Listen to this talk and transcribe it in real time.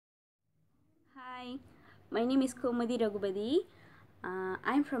Hi, my name is Komadi Raghubadi.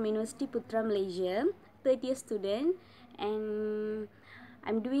 I'm from University Putra, Malaysia, third year student, and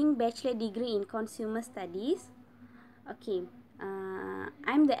I'm doing bachelor degree in consumer studies. Okay,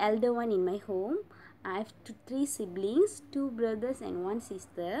 I'm the elder one in my home. I have three siblings, two brothers and one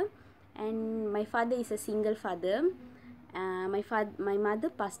sister, and my father is a single father. My mother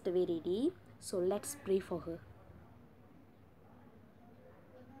passed away already, so let's pray for her.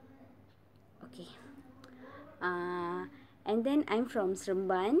 Okay. And then I'm from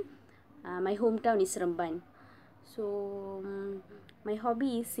Seremban. My hometown is Seremban. So my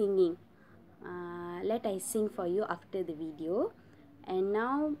hobby is singing. Let I sing for you after the video. And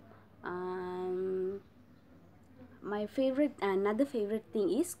now my another favorite thing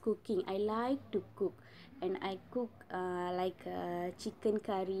is cooking. I like to cook, and I cook like chicken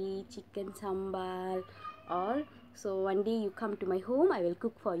curry, chicken sambal, all. So one day you come to my home, I will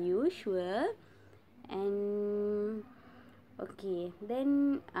cook for you, sure. And okay,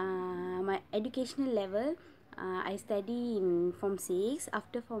 then my educational level, I study in Form 6.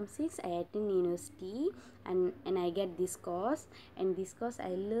 After Form 6, I attend university, and I get this course. And this course,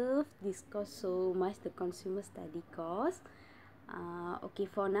 I love this course so much, the consumer study course. Okay,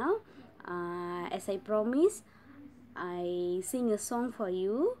 for now, as I promised, I sing a song for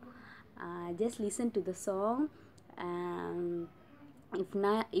you. Just listen to the song.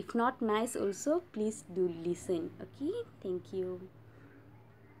 If not nice also, please do listen. Okay, thank you.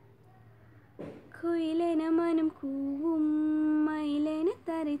 குயிலென மனம் கூவும் மயிலென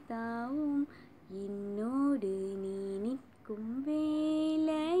தரை தாவும் என்னோடு நீ நிற்கும்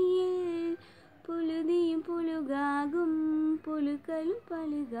வேளையில் புழுதியும் புழுகாகும் புழுக்களும்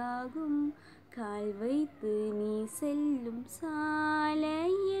பழுகாகும் கால் வைத்து நீ செல்லும்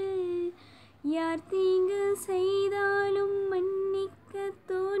சாலையில் யார் தீங்கு செய்தாலும் மன்னிக்க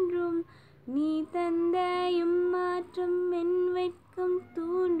தோன்றும் நீ தந்தையும் மாற்றம் என் வெட்கம்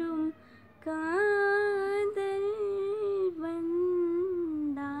தூண்டும் காதல்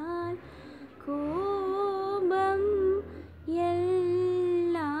வந்தால் கோபம்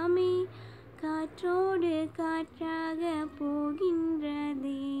எல்லாமே காற்றோடு காற்றாக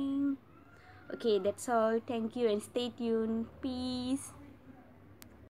போகின்றதே. Okay, that's all. Thank you and stay tuned. Peace.